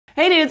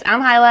Hey dudes, I'm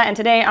Hilah, and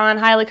today on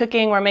Hilah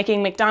Cooking, we're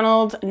making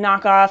McDonald's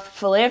knockoff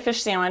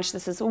Filet-O-Fish sandwich.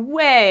 This is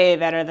way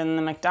better than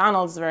the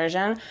McDonald's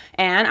version,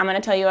 and I'm going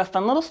to tell you a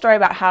fun little story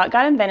about how it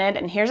got invented,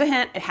 and here's a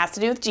hint, it has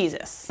to do with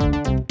Jesus.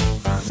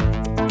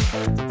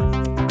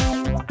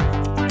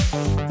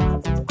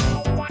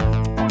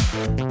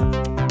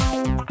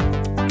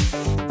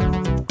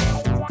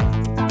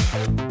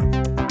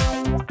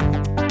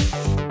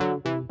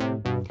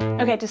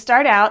 Okay, to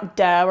start out,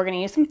 we're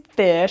gonna use some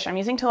fish. I'm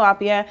using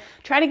tilapia.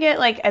 Try to get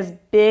like as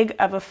big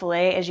of a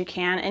fillet as you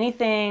can.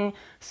 Anything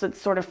that's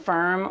sort of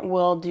firm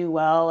will do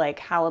well, like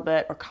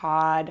halibut or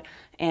cod.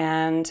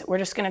 And we're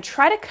just gonna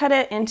try to cut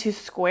it into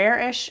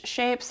square-ish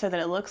shapes so that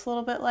it looks a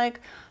little bit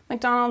like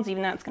McDonald's,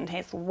 even though it's gonna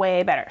taste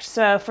way better.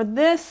 So for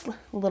this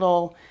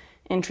little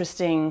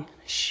interesting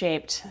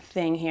shaped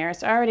thing here,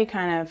 it's already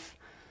kind of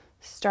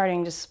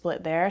starting to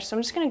split there. So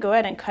I'm just gonna go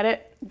ahead and cut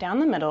it down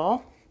the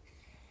middle.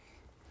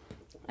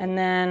 And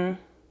then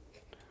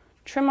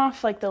trim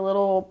off like the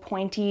little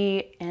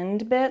pointy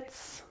end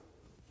bits.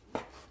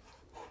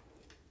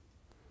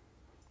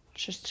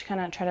 Just to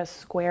kind of try to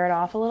square it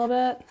off a little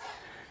bit.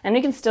 And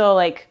we can still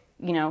like,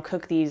 you know,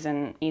 cook these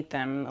and eat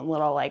them, a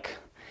little like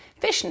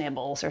fish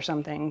nibbles or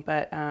something,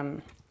 but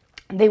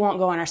they won't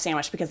go on our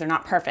sandwich because they're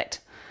not perfect.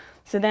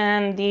 So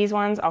then these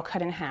ones I'll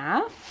cut in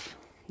half.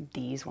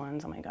 These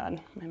ones, oh my God,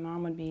 my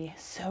mom would be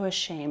so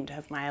ashamed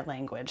of my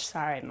language.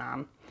 Sorry,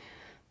 Mom,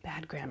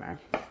 bad grammar.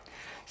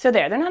 So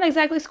they're not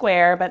exactly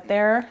square, but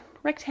they're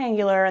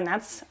rectangular, and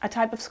that's a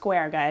type of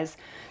square, guys.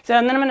 So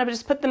and then I'm gonna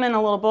just put them in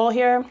a little bowl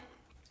here.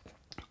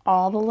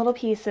 All the little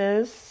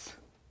pieces.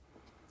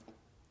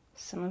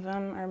 Some of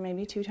them are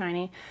maybe too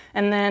tiny.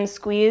 And then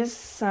squeeze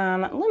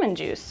some lemon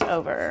juice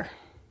over.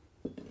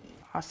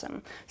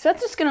 Awesome. So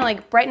that's just gonna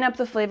like brighten up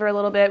the flavor a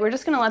little bit. We're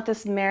just gonna let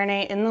this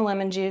marinate in the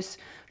lemon juice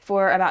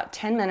for about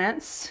 10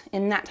 minutes.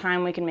 In that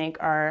time, we can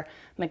make our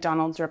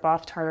McDonald's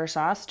rip-off tartar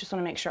sauce. Just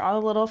wanna make sure all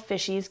the little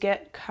fishies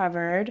get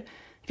covered.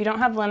 If you don't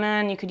have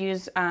lemon, you could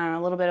use a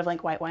little bit of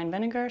like white wine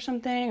vinegar or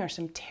something, or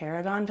some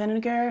tarragon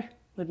vinegar.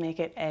 Would make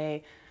it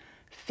a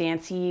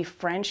fancy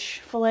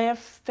French filet of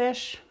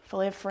fish,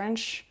 filet of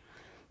French.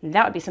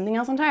 That would be something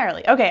else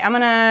entirely. Okay, I'm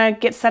gonna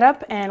get set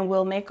up and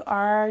we'll make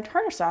our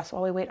tartar sauce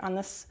while we wait on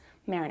this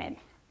marinade.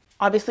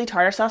 Obviously,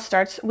 tartar sauce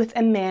starts with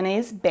a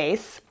mayonnaise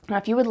base. Now,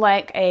 if you would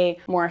like a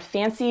more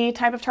fancy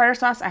type of tartar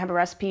sauce, I have a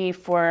recipe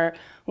for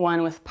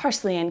one with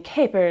parsley and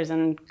capers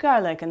and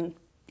garlic and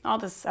all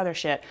this other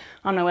shit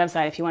on my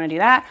website if you want to do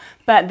that.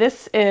 But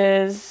this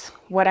is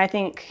what I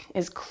think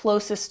is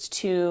closest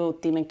to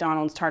the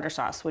McDonald's tartar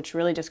sauce, which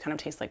really just kind of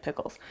tastes like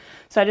pickles.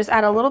 So I just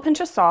add a little pinch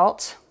of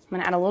salt. I'm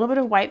gonna add a little bit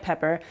of white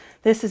pepper.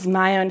 This is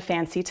my own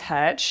fancy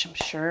touch. I'm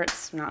sure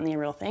it's not in the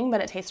real thing,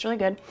 but it tastes really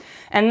good.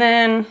 And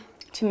then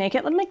to make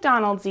it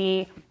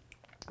McDonald's-y,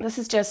 this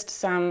is just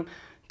some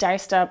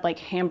diced up like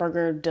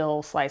hamburger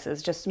dill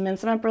slices. Just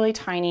mince them up really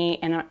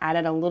tiny, and I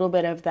added a little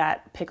bit of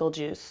that pickle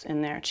juice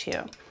in there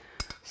too.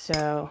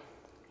 So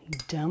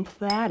dump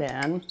that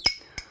in.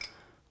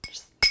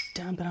 Just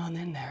dump it on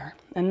in there.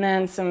 And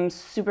then some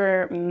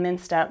super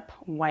minced up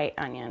white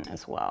onion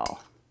as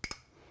well.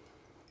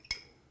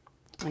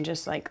 And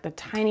just like the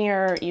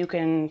tinier you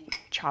can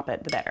chop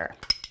it, the better.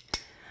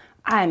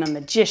 I'm a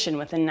magician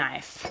with a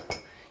knife.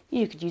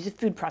 You could use a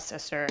food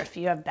processor if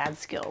you have bad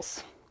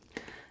skills.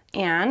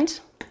 And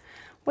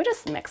we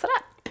just mix it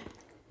up.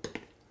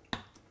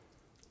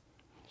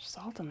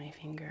 Salt on my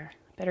finger.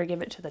 Better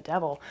give it to the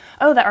devil.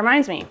 Oh, that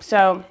reminds me.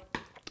 So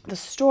the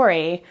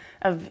story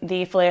of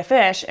the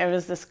Filet-O-Fish, it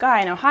was this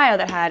guy in Ohio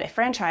that had a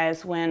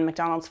franchise when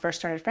McDonald's first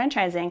started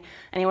franchising,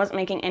 and he wasn't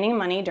making any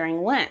money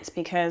during Lent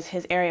because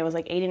his area was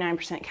like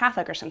 89%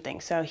 Catholic or something.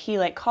 So he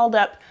like called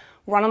up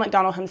Ronald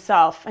McDonald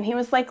himself, and he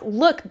was like,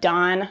 "Look,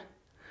 Don,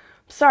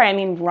 sorry, I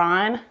mean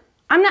Ron,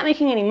 I'm not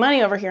making any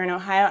money over here in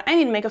Ohio. I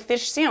need to make a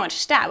fish sandwich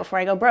stat before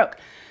I go broke."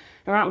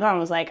 And Ronald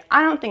McDonald was like,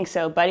 "I don't think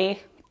so,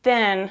 buddy."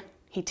 Then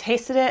he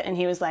tasted it and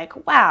he was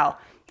like, "Wow,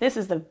 this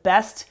is the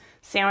best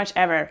sandwich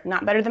ever.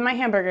 Not better than my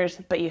hamburgers,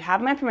 but you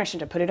have my permission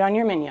to put it on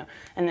your menu."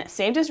 And that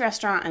saved his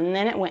restaurant, and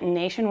then it went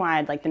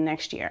nationwide like the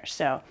next year.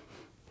 So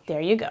there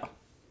you go.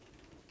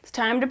 It's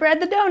time to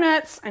bread the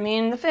donuts. I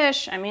mean the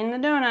fish, I mean the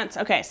donuts.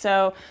 Okay,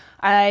 so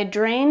I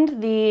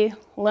drained the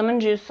lemon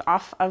juice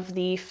off of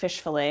the fish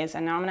fillets,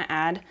 and now I'm gonna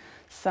add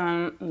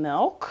some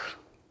milk,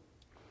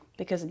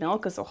 because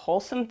milk is a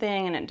wholesome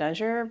thing and it does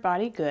your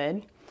body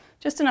good.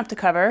 Just enough to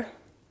cover.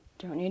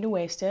 Don't need to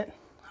waste it.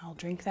 I'll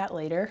drink that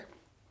later.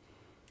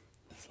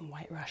 Some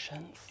White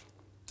Russians.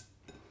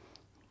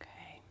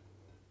 Okay,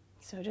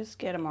 so just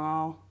get them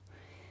all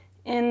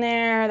in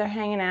there. They're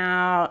hanging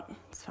out.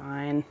 It's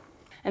fine.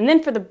 And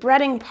then for the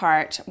breading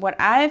part, what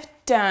I've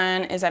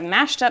done is I've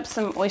mashed up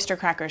some oyster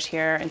crackers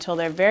here until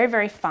they're very,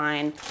 very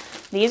fine.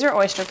 These are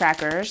oyster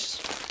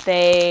crackers.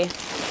 They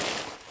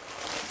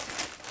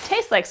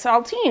taste like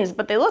saltines,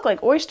 but they look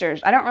like oysters.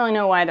 I don't really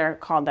know why they're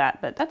called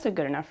that, but that's a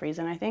good enough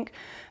reason, I think.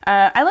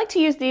 I like to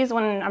use these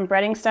when I'm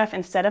breading stuff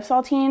instead of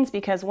saltines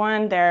because,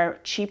 one, they're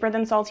cheaper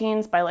than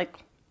saltines by like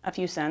a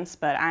few cents,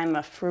 but I'm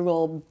a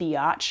frugal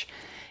biatch.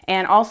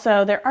 And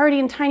also they're already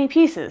in tiny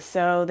pieces,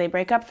 so they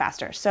break up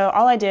faster. So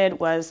all I did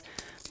was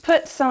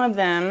put some of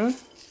them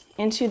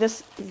into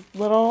this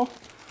little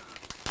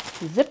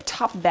zip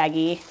top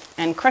baggie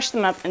and crush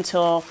them up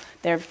until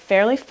they're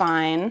fairly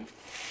fine.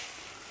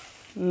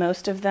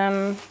 Most of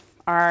them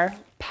are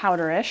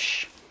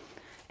powderish.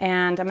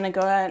 And I'm gonna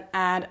go ahead and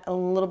add a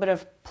little bit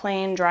of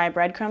plain dry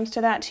breadcrumbs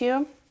to that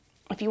too.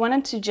 If you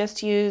wanted to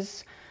just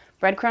use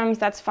breadcrumbs,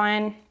 that's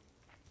fine.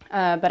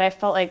 But I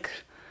felt like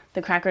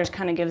the crackers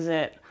kind of gives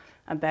it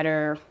a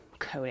better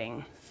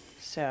coating.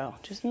 So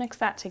just mix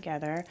that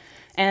together.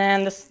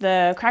 And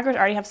the crackers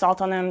already have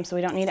salt on them, so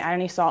we don't need to add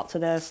any salt to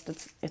this.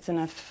 It's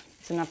enough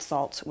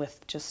salt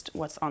with just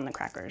what's on the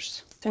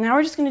crackers. So now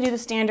we're just gonna do the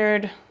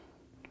standard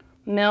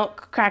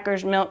milk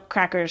crackers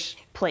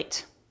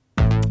plate.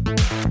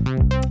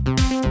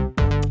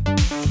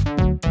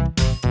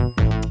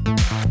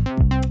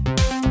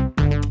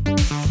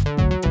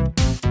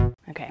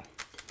 Okay,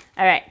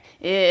 all right.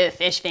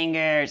 Fish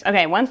fingers.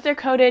 Okay, once they're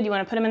coated, you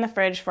want to put them in the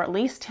fridge for at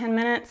least 10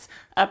 minutes,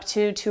 up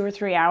to 2 or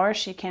 3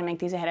 hours. You can make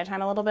these ahead of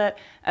time a little bit.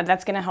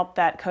 That's going to help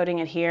that coating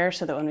adhere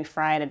so that when we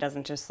fry it, it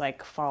doesn't just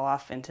like fall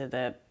off into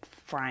the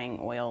frying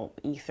oil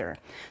ether.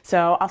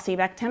 So I'll see you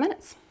back in 10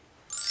 minutes.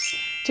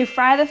 To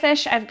fry the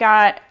fish, I've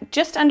got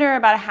just under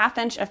about a ½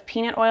 inch of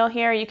peanut oil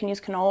here. You can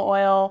use canola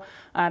oil,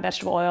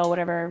 vegetable oil,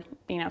 whatever,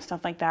 you know,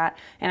 stuff like that.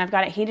 And I've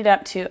got it heated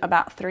up to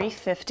about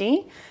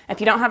 350. If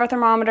you don't have a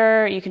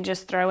thermometer, you can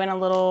just throw in a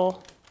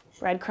little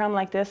breadcrumb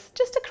like this,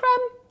 just a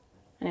crumb.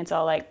 And it's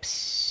all like,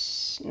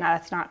 psh. No,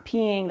 that's not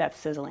peeing, that's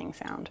sizzling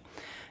sound.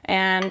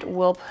 And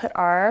we'll put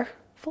our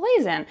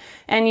fillets in.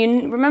 And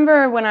you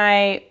remember when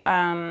I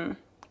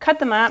cut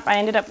them up, I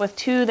ended up with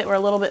 2 that were a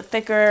little bit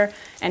thicker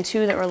and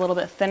 2 that were a little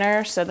bit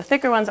thinner. So the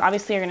thicker ones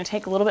obviously are going to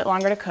take a little bit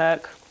longer to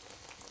cook.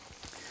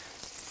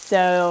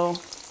 So,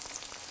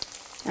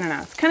 I don't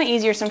know, it's kind of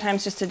easier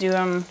sometimes just to do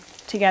them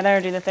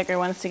together, do the thicker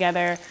ones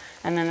together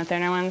and then the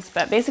thinner ones.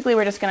 But basically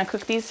we're just going to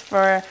cook these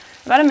for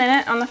about a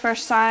minute on the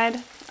first side.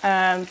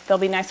 They'll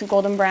be nice and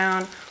golden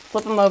brown.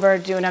 Flip them over,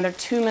 do another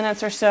 2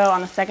 minutes or so on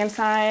the second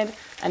side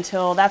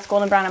until that's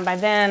golden brown, and by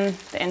then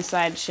the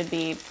inside should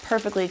be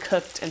perfectly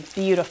cooked and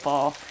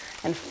beautiful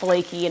and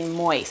flaky and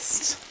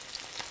moist,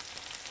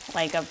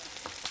 like a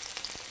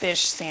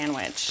fish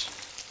sandwich.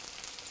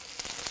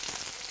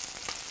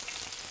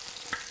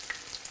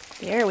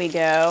 There we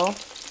go.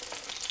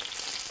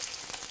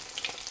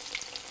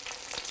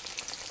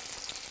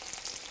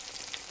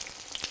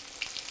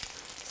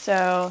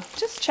 So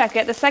just check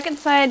it. The second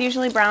side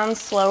usually browns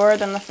slower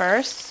than the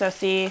first, so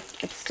see,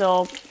 it's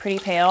still pretty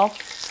pale.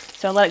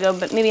 So let it go,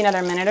 but maybe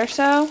another minute or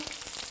so.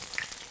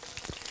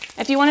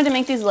 If you wanted to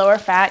make these lower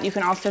fat, you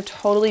can also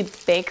totally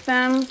bake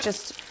them.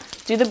 Just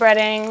do the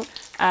breading,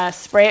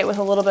 spray it with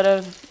a little bit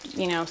of,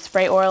 you know,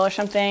 spray oil or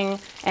something,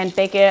 and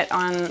bake it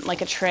on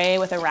like a tray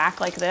with a rack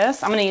like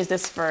this. I'm gonna use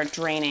this for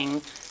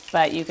draining,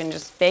 but you can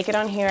just bake it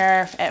on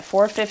here at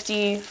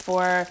 450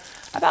 for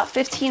about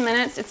 15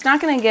 minutes. It's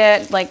not gonna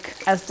get like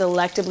as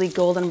delectably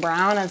golden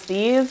brown as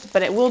these,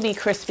 but it will be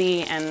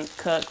crispy and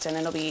cooked, and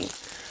it'll be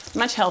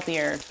much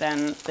healthier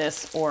than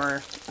this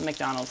or a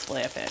McDonald's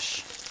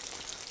Filet-O-Fish.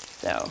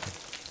 So,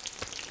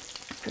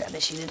 probably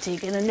should have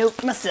taken a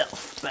note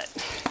myself, but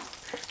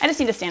I just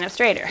need to stand up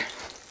straighter.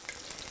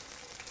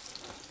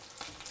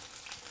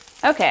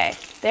 Okay,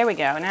 there we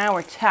go. Now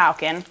we're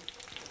talking.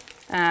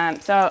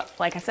 So,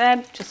 like I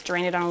said, just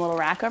drain it on a little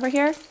rack over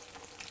here.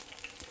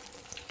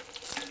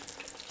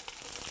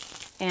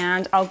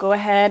 And I'll go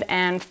ahead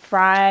and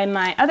fry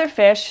my other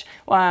fish.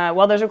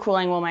 While those are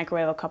cooling, we'll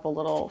microwave a couple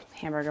little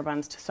hamburger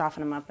buns to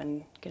soften them up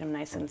and get them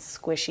nice and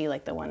squishy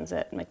like the ones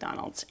at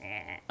McDonald's.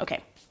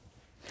 Okay.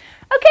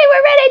 Okay,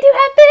 we're ready to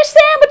have fish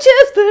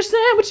sandwiches, fish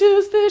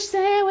sandwiches, fish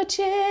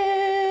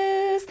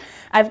sandwiches.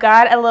 I've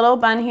got a little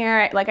bun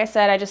here. Like I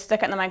said, I just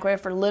stuck it in the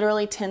microwave for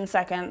literally 10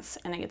 seconds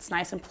and it gets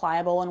nice and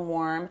pliable and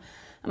warm.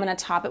 I'm gonna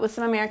top it with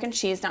some American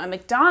cheese. Now at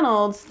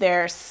McDonald's,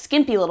 they're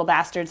skimpy little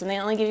bastards and they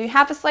only give you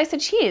half a slice of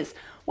cheese.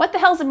 What the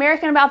hell's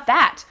American about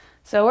that?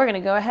 So we're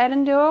gonna go ahead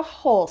and do a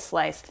whole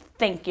slice.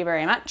 Thank you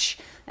very much.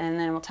 And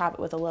then we'll top it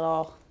with a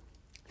little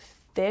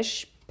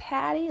fish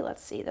patty.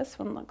 Let's see, this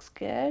one looks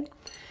good.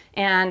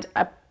 And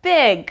a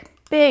big,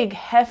 big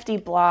hefty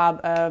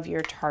blob of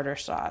your tartar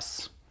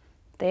sauce.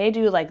 They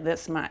do like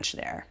this much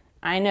there.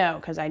 I know,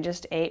 because I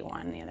just ate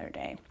one the other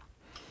day.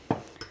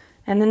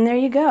 And then there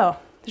you go.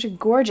 There's a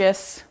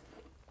gorgeous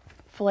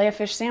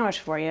Filet-O-Fish sandwich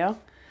for you.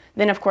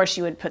 Then of course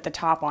you would put the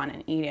top on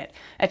and eat it.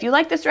 If you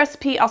like this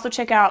recipe, also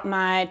check out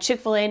my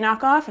Chick-fil-A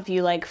knockoff if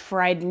you like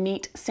fried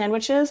meat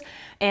sandwiches.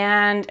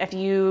 And if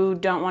you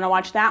don't want to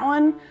watch that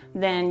one,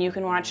 then you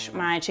can watch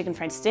my chicken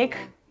fried steak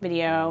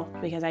video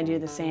because I do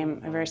the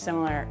same, a very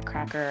similar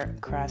cracker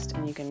crust,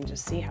 and you can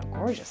just see how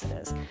gorgeous it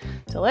is.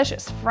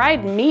 Delicious.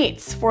 Fried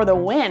meats for the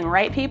win,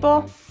 right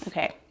people?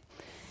 Okay,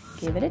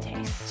 give it a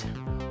taste. Oh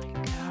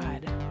my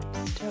God,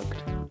 I'm stoked.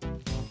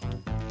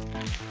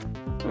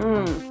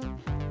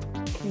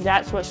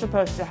 That's what's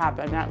supposed to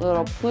happen, that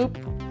little ploop.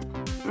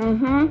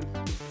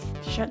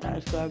 Shit, that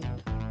is good.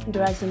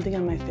 Do I have something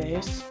on my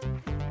face?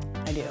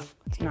 I do.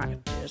 It's not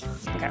confused.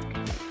 Okay.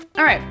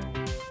 All right.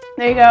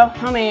 There you go.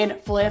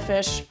 Homemade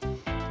Filet-O-Fish.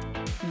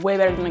 Way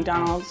better than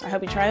McDonald's. I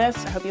hope you try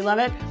this. I hope you love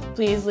it.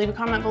 Please leave a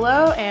comment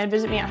below and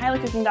visit me at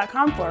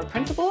HilahCooking.com for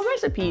printable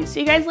recipes.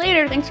 See you guys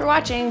later. Thanks for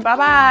watching.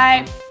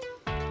 Bye-bye.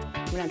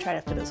 I'm gonna try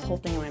to fit this whole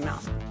thing in my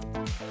mouth.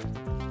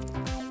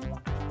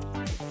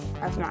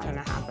 That's not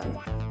gonna happen.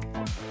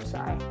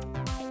 Sorry.